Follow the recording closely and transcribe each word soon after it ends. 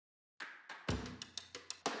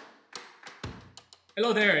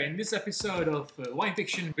Hello there, in this episode of Wine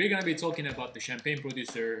Fiction, we're gonna be talking about the champagne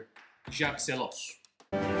producer Jacques Selosse.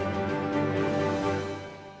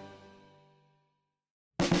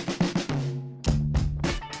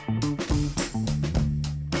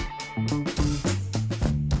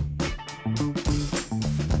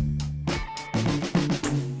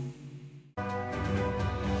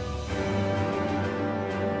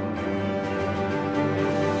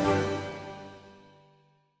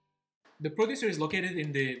 The producer is located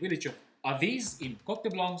in the village of Avize in Côte de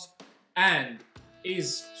Blancs and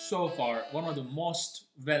is so far one of the most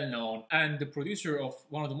well-known and the producer of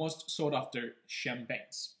one of the most sought-after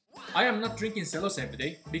champagnes. I am not drinking Selosse every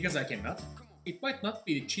day because I cannot. It might not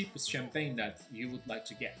be the cheapest champagne that you would like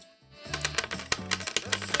to get.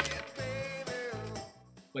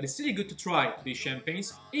 But it's still good to try these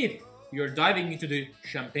champagnes if you're diving into the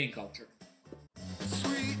champagne culture.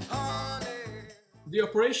 The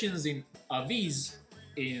operations in Avize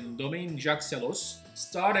in Domaine Jacques Selosse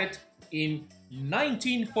started in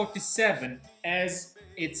 1947, as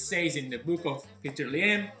it says in the book of Peter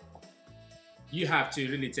Liem. You have to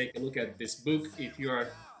really take a look at this book if you are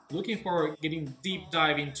looking for getting deep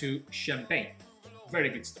dive into champagne. Very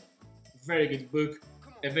good stuff. Very good book,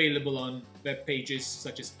 available on web pages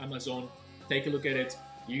such as Amazon. Take a look at it,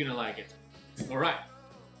 you're gonna like it. Alright,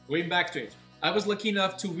 going back to it. I was lucky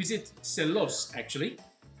enough to visit Selosse actually,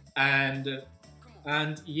 and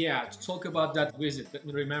yeah, to talk about that visit, let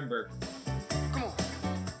me remember.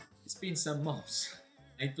 It's been some months.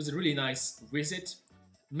 It was a really nice visit.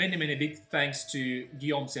 Many big thanks to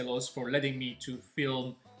Guillaume Selosse for letting me to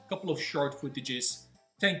film a couple of short footages.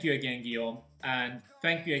 Thank you again, Guillaume, and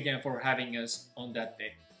thank you again for having us on that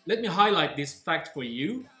day. Let me highlight this fact for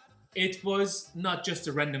you. It was not just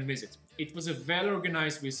a random visit. It was a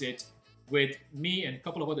well-organized visit with me and a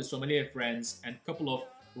couple of other sommelier friends and a couple of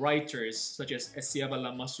writers such as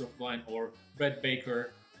Essiabala, Master of Wine, or Brett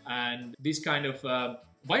Baker, and these kind of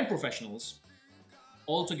wine professionals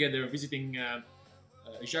all together visiting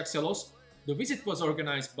Jacques Selosse. The visit was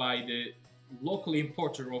organized by the local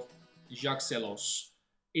importer of Jacques Selosse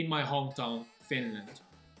in my hometown, Finland.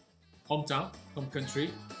 Hometown, home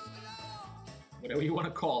country, whatever you want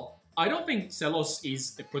to call. I don't think Selosse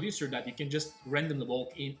is a producer that you can just randomly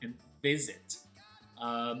walk in and visit.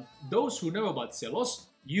 Those who know about Selosse,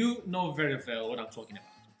 you know very well what I'm talking about.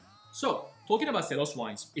 So, talking about Selosse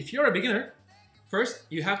wines, if you're a beginner, first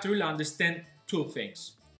you have to really understand two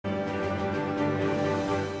things.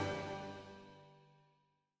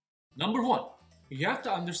 Number one, you have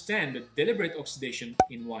to understand the deliberate oxidation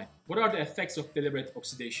in wine. What are the effects of deliberate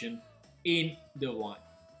oxidation in the wine?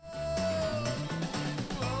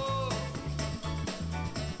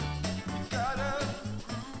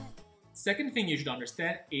 Second thing you should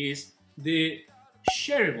understand is the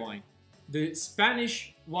sherry wine, the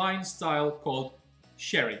Spanish wine style called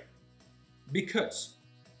sherry. Because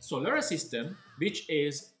Solera system, which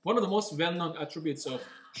is one of the most well-known attributes of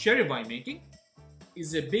sherry winemaking,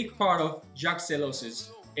 is a big part of Jacques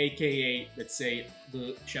Selosse's, aka, let's say,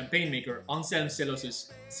 the champagne maker Anselme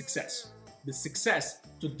Selosse's success. The success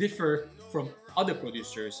to differ from other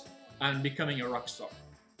producers and becoming a rock star.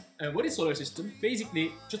 And what is Solera system?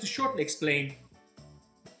 Basically, just to shortly explain,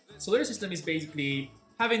 Solera system is basically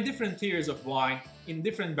having different tiers of wine in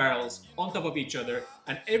different barrels on top of each other,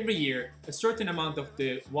 and every year a certain amount of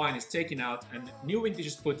the wine is taken out and new vintage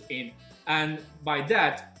is put in, and by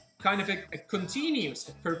that kind of a continuous,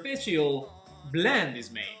 a perpetual blend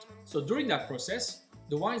is made. So during that process,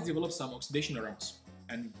 the wines develop some oxidation aromas,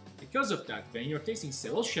 and because of that, when you're tasting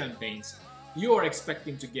Selosse champagnes, you are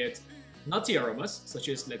expecting to get nutty aromas, such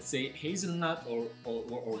as, let's say, hazelnut or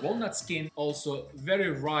walnut skin. Also,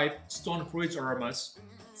 very ripe stone fruit aromas,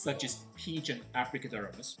 such as peach and apricot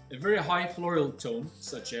aromas. A very high floral tone,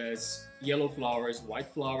 such as yellow flowers,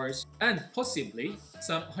 white flowers, and possibly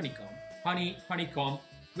some honeycomb. Honeycomb,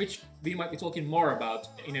 which we might be talking more about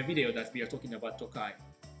in a video that we are talking about Tokai.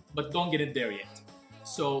 But don't get it there yet.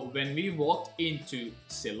 So, when we walked into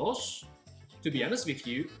Selosse, to be honest with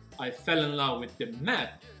you, I fell in love with the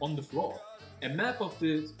map on the floor. A map of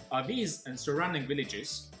the Avize and surrounding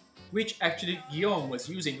villages, which actually Guillaume was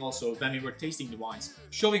using also when we were tasting the wines,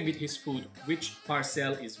 showing with his food which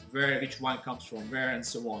parcel is where, which wine comes from where, and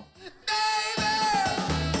so on.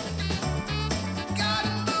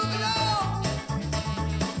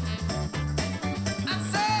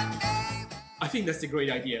 I think that's a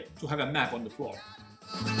great idea, to have a map on the floor.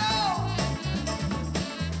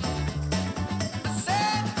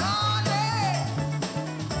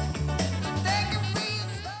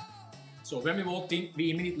 So when we walked in,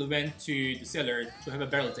 we immediately went to the cellar to have a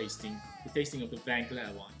barrel tasting, the tasting of the Vin Clair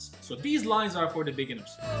wines. So these lines are for the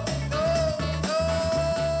beginners.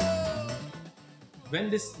 When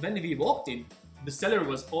we walked in, the cellar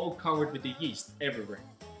was all covered with the yeast everywhere.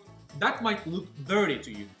 That might look dirty to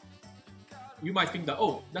you. You might think that,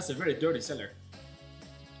 oh, that's a very dirty cellar.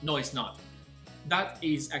 No, it's not. That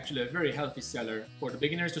is actually a very healthy cellar for the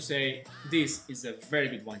beginners to say, this is a very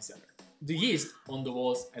good wine cellar. The yeast on the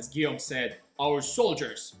walls, as Guillaume said, our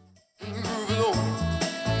soldiers.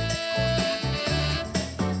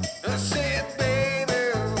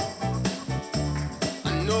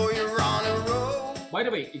 By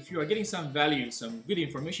the way, if you are getting some value, some good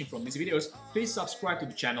information from these videos, please subscribe to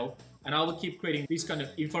the channel and I will keep creating these kind of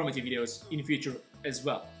informative videos in the future as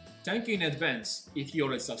well. Thank you in advance if you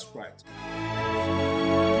already subscribed.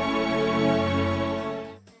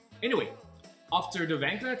 Anyway, after the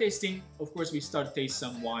Vin Clair tasting, of course, we started to taste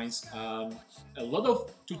some wines. A lot of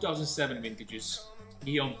 2007 vintages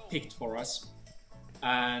Guillaume picked for us,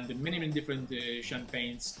 and many different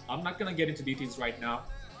champagnes. I'm not gonna get into details right now.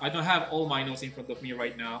 I don't have all my notes in front of me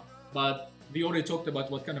right now, but we already talked about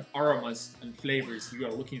what kind of aromas and flavors you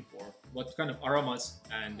are looking for, what kind of aromas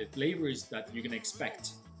and the flavors that you're gonna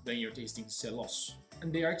expect when you're tasting Selosse.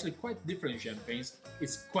 And they are actually quite different champagnes.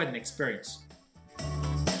 It's quite an experience.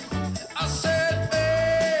 I said,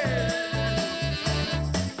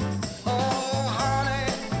 oh, honey,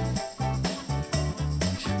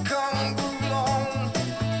 come along.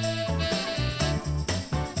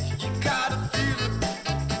 You gotta feel it.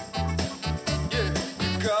 Yeah,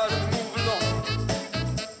 you gotta move along.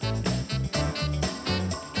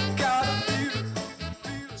 You gotta feel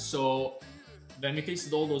it. So, when we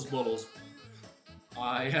tasted all those bottles,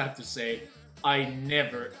 I have to say, I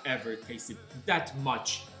never ever tasted that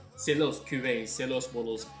much Selosse cuvées, Selosse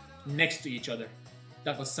bottles next to each other.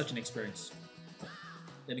 That was such an experience.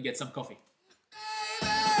 Let me get some coffee.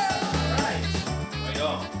 Right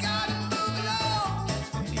on.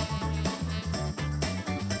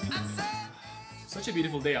 Such a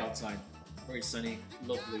beautiful day outside. Very sunny,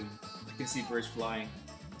 lovely. You can see birds flying.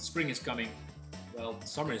 Spring is coming. Well,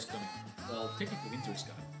 summer is coming. Well, technically winter is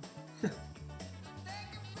coming.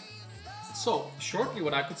 So, shortly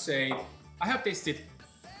what I could say, I have tasted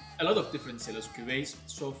a lot of different Selosse cuvées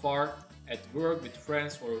so far at work with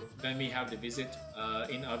friends or when we have the visit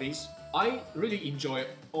in Avis. I really enjoy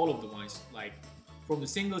all of the wines, like from the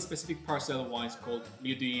single specific parcel wines called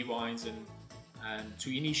Lieu de wines and to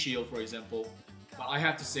Initial, for example. But I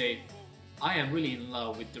have to say, I am really in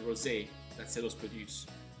love with the rosé that Selosse produce.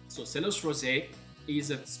 So Selosse Rosé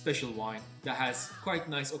is a special wine that has quite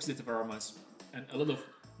nice oxidative aromas and a lot of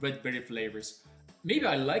red berry flavors. Maybe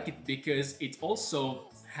I like it because it also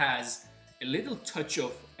has a little touch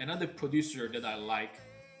of another producer that I like,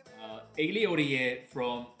 Aiguille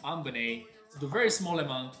from Ambonnet. The very small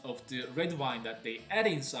amount of the red wine that they add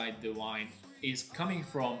inside the wine is coming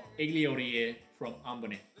from Aiguille from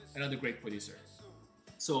Ambonnet, another great producer.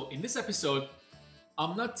 So in this episode,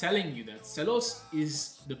 I'm not telling you that Selosse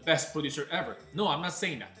is the best producer ever. No, I'm not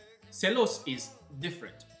saying that. Selosse is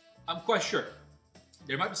different. I'm quite sure.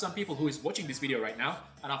 There might be some people who is watching this video right now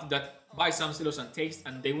and after that buy some Selosse and taste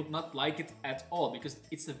and they would not like it at all because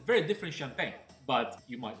it's a very different champagne. But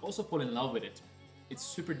you might also fall in love with it. It's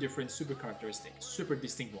super different, super characteristic, super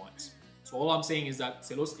distinct wines. So all I'm saying is that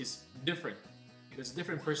Selosse is different. It has a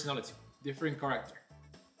different personality, different character.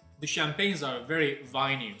 The champagnes are very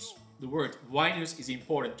vinous. The word vinous is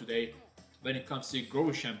important today when it comes to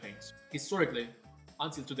grower champagnes. Historically,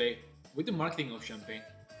 until today, with the marketing of champagne,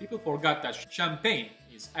 people forgot that champagne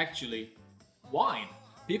is actually wine.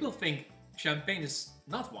 People think champagne is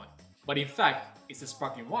not wine, but in fact, it's a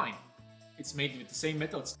sparkling wine. It's made with the same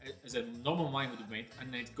methods as a normal wine would be made,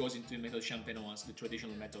 and then it goes into metal champenoise, the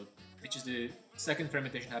traditional method, which is the second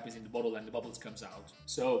fermentation happens in the bottle and the bubbles comes out.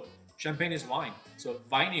 So champagne is wine. So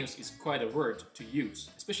vinous is quite a word to use,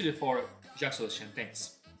 especially for Jacques Selosse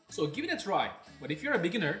champagnes. So give it a try. But if you're a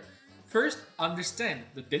beginner, first understand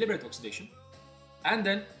the deliberate oxidation, and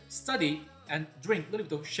then study and drink a little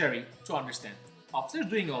bit of sherry to understand. After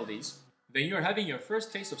doing all these, when you're having your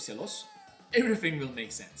first taste of Selosse, everything will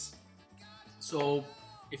make sense. So,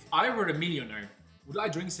 if I were a millionaire, would I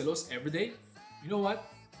drink Selosse every day? You know what?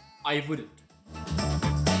 I wouldn't.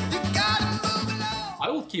 I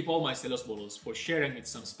will keep all my Selosse bottles for sharing with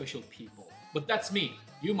some special people. But that's me.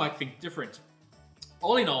 You might think different.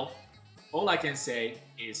 All in all I can say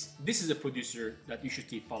is this is a producer that you should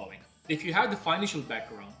keep following. If you have the financial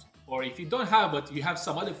background, or if you don't have but you have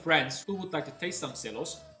some other friends who would like to taste some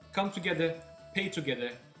Selosse, come together, pay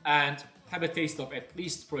together, and have a taste of at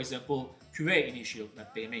least, for example, Cuvée Initial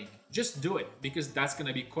that they make. Just do it, because that's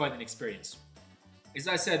gonna be quite an experience. As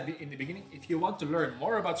I said in the beginning, if you want to learn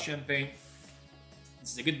more about champagne,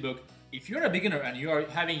 this is a good book. If you're a beginner and you are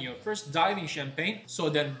having your first dive in champagne, so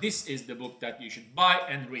then this is the book that you should buy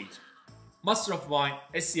and read. Master of Wine,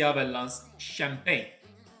 S.C.A. Bellan's Champagne.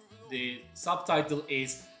 The subtitle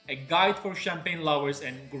is A Guide for Champagne Lovers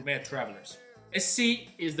and Gourmet Travelers. SC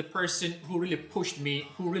is the person who really pushed me,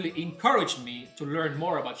 who really encouraged me to learn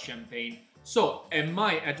more about champagne. So, am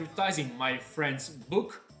I advertising my friend's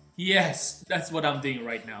book? Yes, that's what I'm doing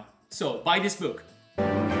right now. So, buy this book.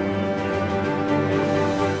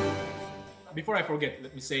 Before I forget,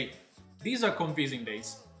 let me say, these are confusing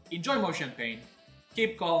days. Enjoy more champagne,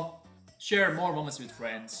 keep calm, share more moments with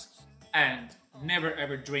friends, and never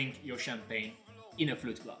ever drink your champagne in a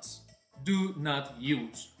flute glass. Do not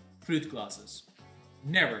use flute glasses.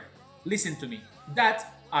 Never. Listen to me.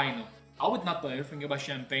 That I know. I would not know everything about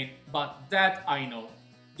champagne, but that I know.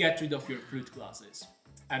 Get rid of your flute glasses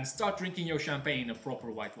and start drinking your champagne in a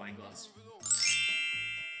proper white wine glass.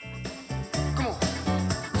 Come on.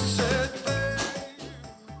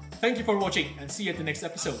 Thank you for watching and see you at the next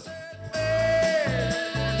episode.